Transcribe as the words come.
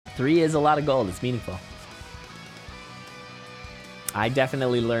3 is a lot of gold. It's meaningful. I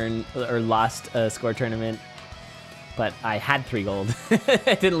definitely lost a score tournament, but I had 3 gold.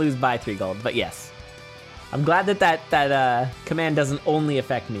 I didn't lose by 3 gold, but yes. I'm glad that command doesn't only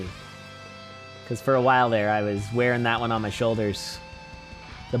affect me. Because for a while there, I was wearing that one on my shoulders.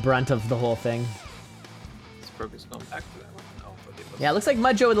 The brunt of the whole thing. Is Progus going back to that one? No, but it was... Yeah, it looks like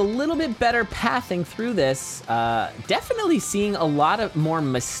Mudjoe with a little bit better pathing through this. Definitely seeing a lot of more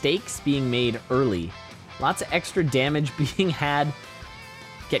mistakes being made early. Lots of extra damage being had.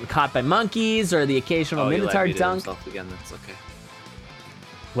 Getting caught by monkeys or the occasional Minotaur dunk. Again. That's okay.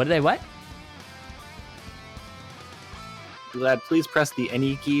 What did I what? Lad, please press the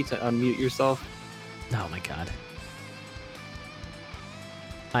NE key to unmute yourself. Oh my god.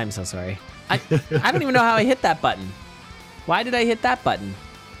 I'm so sorry. I don't even know how I hit that button. Why did I hit that button?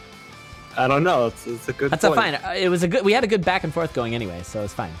 I don't know. It's a good That's point. fine. It was a good. We had a good back and forth going anyway, so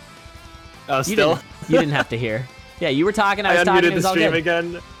it's fine. Oh, still? You didn't have to hear. Yeah, you were talking. I was talking. It was all good. I unmuted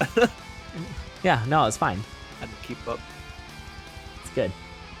the stream again. Yeah, no, it's fine. Had to keep up. It's good.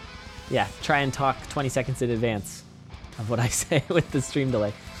 Yeah, try and talk 20 seconds in advance of what I say with the stream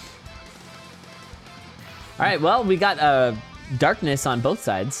delay. All right, well, we got darkness on both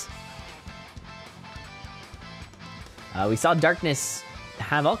sides. We saw darkness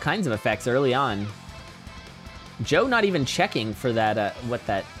have all kinds of effects early on. Joe not even checking for that what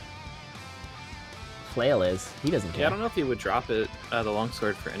that flail is. He doesn't care. Yeah, I don't know if he would drop it, the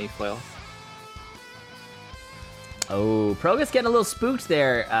longsword, for any flail. Oh, Progus getting a little spooked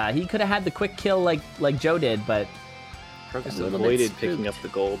there. He could have had the quick kill like Joe did, but Progus avoided picking up the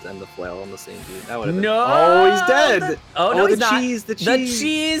gold and the flail on the same beat. That would have been... No! Oh, he's dead! No, he's the not. cheese, the cheese! The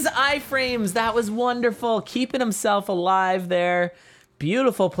cheese iframes, that was wonderful. Keeping himself alive there.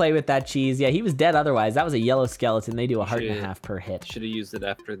 Beautiful play with that cheese. Yeah, he was dead otherwise. That was a yellow skeleton. They do a heart and a half per hit. Should have used it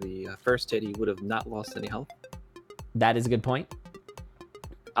after the first hit. He would have not lost any health. That is a good point.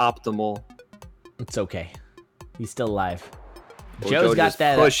 Optimal. It's okay. He's still alive. Oh, Joe's got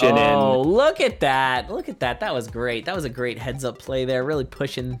that. Pushing oh, in. Look at that. Look at that. That was great. That was a great heads-up play there. Really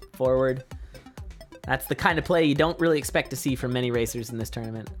pushing forward. That's the kind of play you don't really expect to see from many racers in this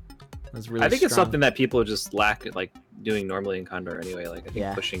tournament. It was really I think strong. it's something that people just lack like doing normally in Condor anyway. Like I think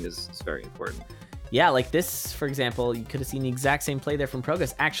Yeah. pushing is very important. Yeah, like this, for example, you could have seen the exact same play there from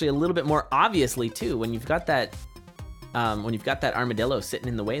Progus. Actually, a little bit more obviously too. When you've got that armadillo sitting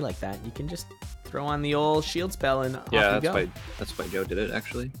in the way like that, you can just throw on the old shield spell and off you go. That's why Joe did it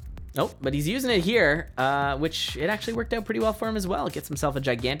actually. Nope, but he's using it here, which it actually worked out pretty well for him as well. Gets himself a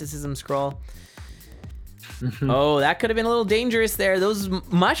giganticism scroll. Oh, that could have been a little dangerous there. Those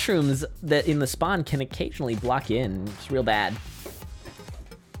mushrooms that in the spawn can occasionally block in. It's real bad.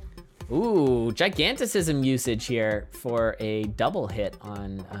 Ooh, giganticism usage here for a double hit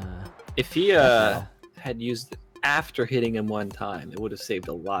on... If he had used it after hitting him one time, it would have saved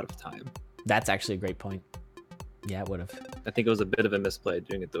a lot of time. That's actually a great point. Yeah, it would have. I think it was a bit of a misplay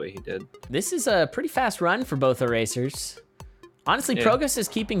doing it the way he did. This is a pretty fast run for both the racers. Honestly, Yeah. Progus is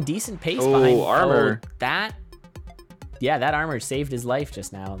keeping decent pace Oh, behind. armor. Oh, that armor saved his life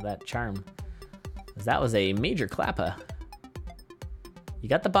just now, that charm. 'Cause that was a major clappa. You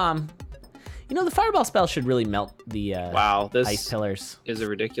got the bomb. You know, the fireball spell should really melt the Wow, this ice pillars. is a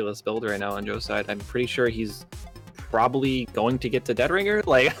ridiculous build right now on Joe's side. I'm pretty sure he's probably going to get to Dead Ringer.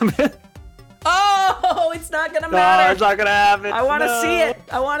 Like, Oh, it's not gonna matter. it's not gonna happen. I want to No. see it.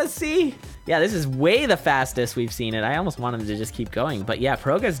 I want to see. Yeah, this is way the fastest we've seen it. I almost want him to just keep going. But yeah,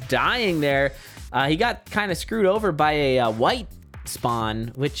 Progus dying there. He got kind of screwed over by a white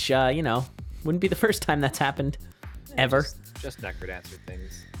spawn, which, you know, wouldn't be the first time that's happened ever. Just Necrodancer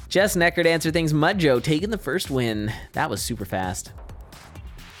things. Just Necrodancer things. Mudjoe taking the first win. That was super fast.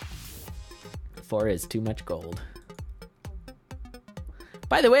 4 is too much gold.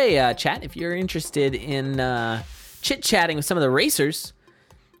 By the way, chat, if you're interested in chit-chatting with some of the racers,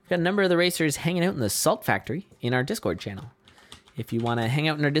 we've got a number of the racers hanging out in the Salt Factory in our Discord channel. If you want to hang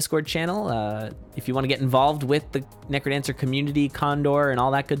out in our Discord channel, if you want to get involved with the Necrodancer community, Condor, and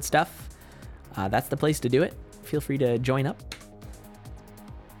all that good stuff, that's the place to do it. Feel free to join up.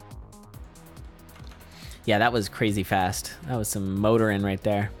 Yeah, that was crazy fast. That was some motoring right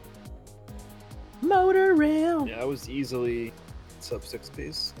there. Motor rail. Yeah, I was easily sub 6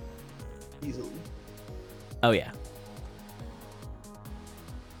 pace. Easily. Oh yeah.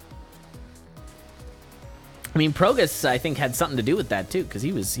 I mean, Progus, I think, had something to do with that too, because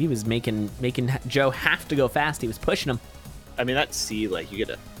he was making Joe have to go fast. He was pushing him. I mean, that C, like, you get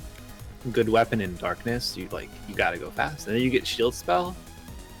a good weapon in darkness, you gotta go fast, and then you get shield spell,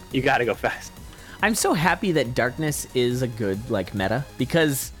 you gotta go fast. I'm so happy that darkness is a good like meta,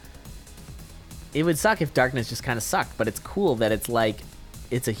 because it would suck if Darkness just kind of sucked, but it's cool that it's like,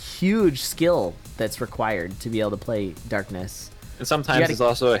 it's a huge skill that's required to be able to play Darkness. And sometimes it's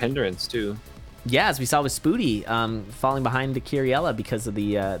also a hindrance too. Yeah, as we saw with Spooty, falling behind the Kyriella because of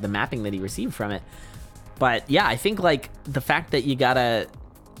the mapping that he received from it. But yeah, I think like the fact that you gotta,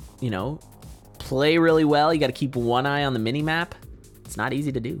 you know, play really well, you gotta keep one eye on the mini map. It's not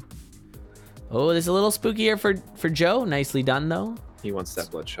easy to do. Oh, there's a little spooky here for Joe. Nicely done though. He wants that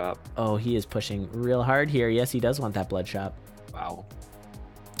blood shot. Oh, he is pushing real hard here. Yes, he does want that blood shot. Wow.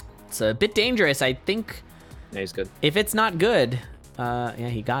 It's a bit dangerous, I think. Yeah, he's good. If it's not good, yeah,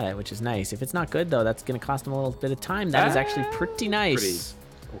 he got it, which is nice. If it's not good though, that's gonna cost him a little bit of time. That is actually pretty nice.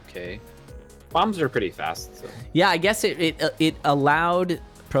 Okay. Bombs are pretty fast. So. Yeah, I guess it allowed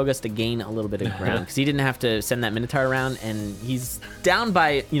Progus to gain a little bit of ground because he didn't have to send that Minotaur around, and he's down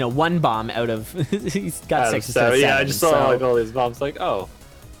by one bomb out of he's got 6 instead of 7. Yeah, I just saw like all these bombs. Like, oh.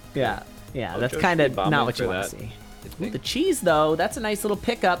 Yeah, that's kind of not what you want to see. Ooh, the cheese though, that's a nice little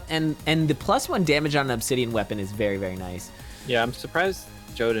pickup, and the +1 damage on an obsidian weapon is very, very nice. Yeah, I'm surprised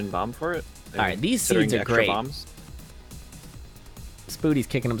Joe didn't bomb for it. All right, these seeds are great. Bombs. Spooty's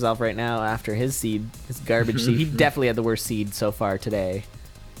kicking himself right now after his seed, his garbage seed. He definitely had the worst seed so far today.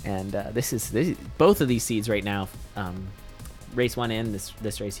 And this is both of these seeds right now, race 1 and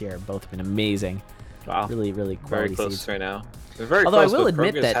this race here, both have been amazing. Wow, really, really quality very close seeds right now. They're very Although close. I will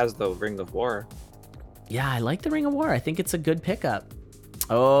admit Progus that has the Ring of War. Yeah, I like the Ring of War. I think it's a good pickup.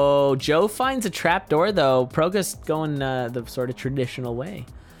 Oh, Joe finds a trapdoor though. Progus going the sort of traditional way,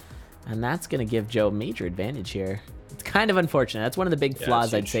 and that's gonna give Joe a major advantage here. It's kind of unfortunate. That's one of the big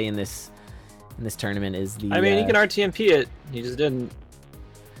flaws I'd say in this tournament is the. I mean, he can RTMP it. He just didn't.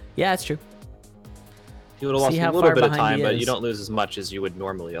 Yeah, it's true. He would have lost a little bit of time, but you don't lose as much as you would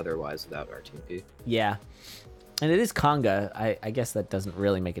normally otherwise without RTMP. Yeah. And it is Conga. I guess that doesn't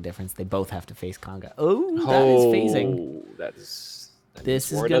really make a difference. They both have to face Conga. Oh, that is phasing.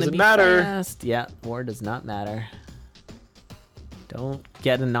 This is going to be fast. Yeah, war does not matter. Don't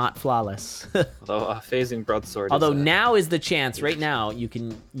get a not flawless. Although phasing broadsword. Although now is the chance. Right now, you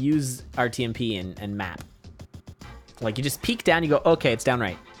can use RTMP and map. Like you just peek down, you go, okay, it's down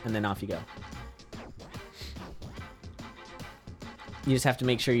right, and then off you go. You just have to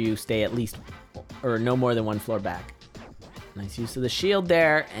make sure you stay at least or no more than 1 floor back. Nice use of the shield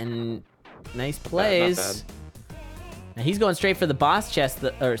there, and nice plays. Not bad. Now he's going straight for the boss chest,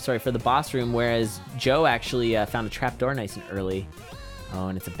 for the boss room, whereas Joe actually found a trapdoor nice and early. Oh,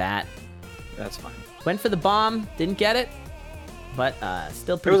 and it's a bat. That's fine. Went for the bomb, didn't get it, but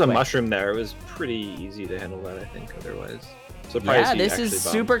still pretty There was quick. a mushroom there. It was pretty easy to handle that, I think, otherwise. Yeah, this is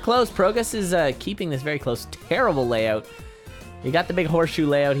super close. Progus is keeping this very close. Terrible layout. You got the big horseshoe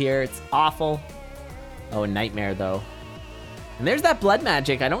layout here. It's awful. Oh, a nightmare, though. And there's that blood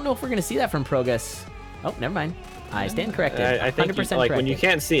magic. I don't know if we're going to see that from Progus. Oh, never mind. I stand corrected. I think 100% like when you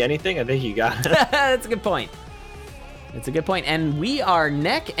can't see anything, I think you got it. That's a good point. It's a good point. And we are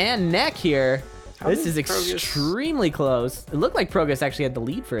neck and neck here. This is extremely close. It looked like Progus actually had the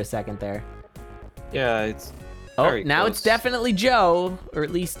lead for a second there. Yeah, it's very now close. It's definitely Joe, or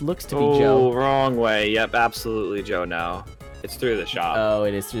at least looks to be Oh, Joe. wrong way. Yep, absolutely Joe now. It's through the shop. Oh,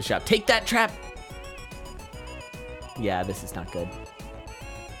 it is through the shop. Take that trap. Yeah, this is not good.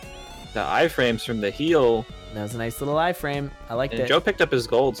 The iframes from the heal. That was a nice little iframe. I liked it. Joe picked up his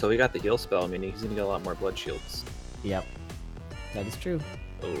gold, so he got the heal spell. I mean, he's going to get a lot more blood shields. Yep. That is true.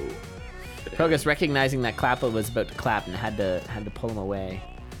 Oh. Progus recognizing that Klappa was about to clap and had to pull him away.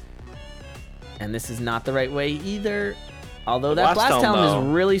 And this is not the right way either. Although that blast helm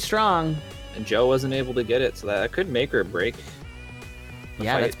is really strong. And Joe wasn't able to get it, so that could make or break.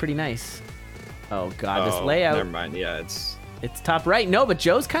 Yeah, that's pretty nice. Oh god, this layout. Never mind. Yeah, it's top right. No, but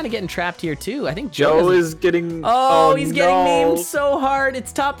Joe's kind of getting trapped here too. I think Joe is getting. Oh, he's getting memed so hard.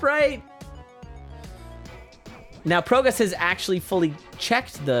 It's top right. Now Progus has actually fully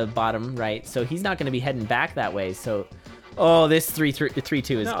checked the bottom right, so he's not going to be heading back that way. So, oh, this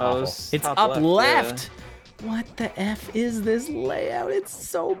 3-2 is awful. It's up left. Yeah. What the F is this layout? It's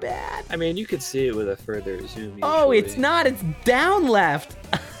so bad. I mean, you could see it with a further zoom. Usually. Oh, it's not. It's down left.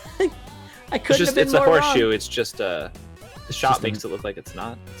 I couldn't have been It's more a horseshoe. wrong. It's just the shop makes it look like it's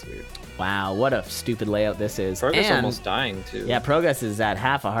not. It's weird. Wow, what a stupid layout this is. Progus almost dying too. Yeah, Progus is at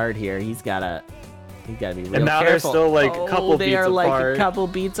half a heart here. He's gotta be real careful. And now they're still like a couple beats apart. They are like a couple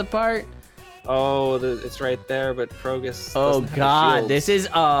beats apart. Oh, it's right there, but Progus. Oh god, this is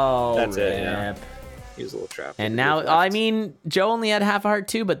That's rip. it. Yeah. He was a little trapped. And now, I mean, Joe only had half a heart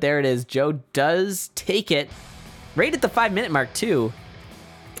too, but there it is. Joe does take it. Right at the 5-minute mark too.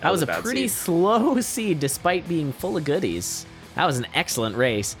 That was a pretty slow seed despite being full of goodies. That was an excellent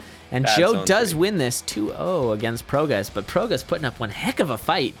race. And Bad Joe zone does three. win this 2-0 against Progus, but Progus putting up one heck of a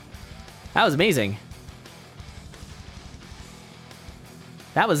fight. That was amazing.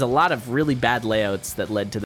 That was a lot of really bad layouts that led to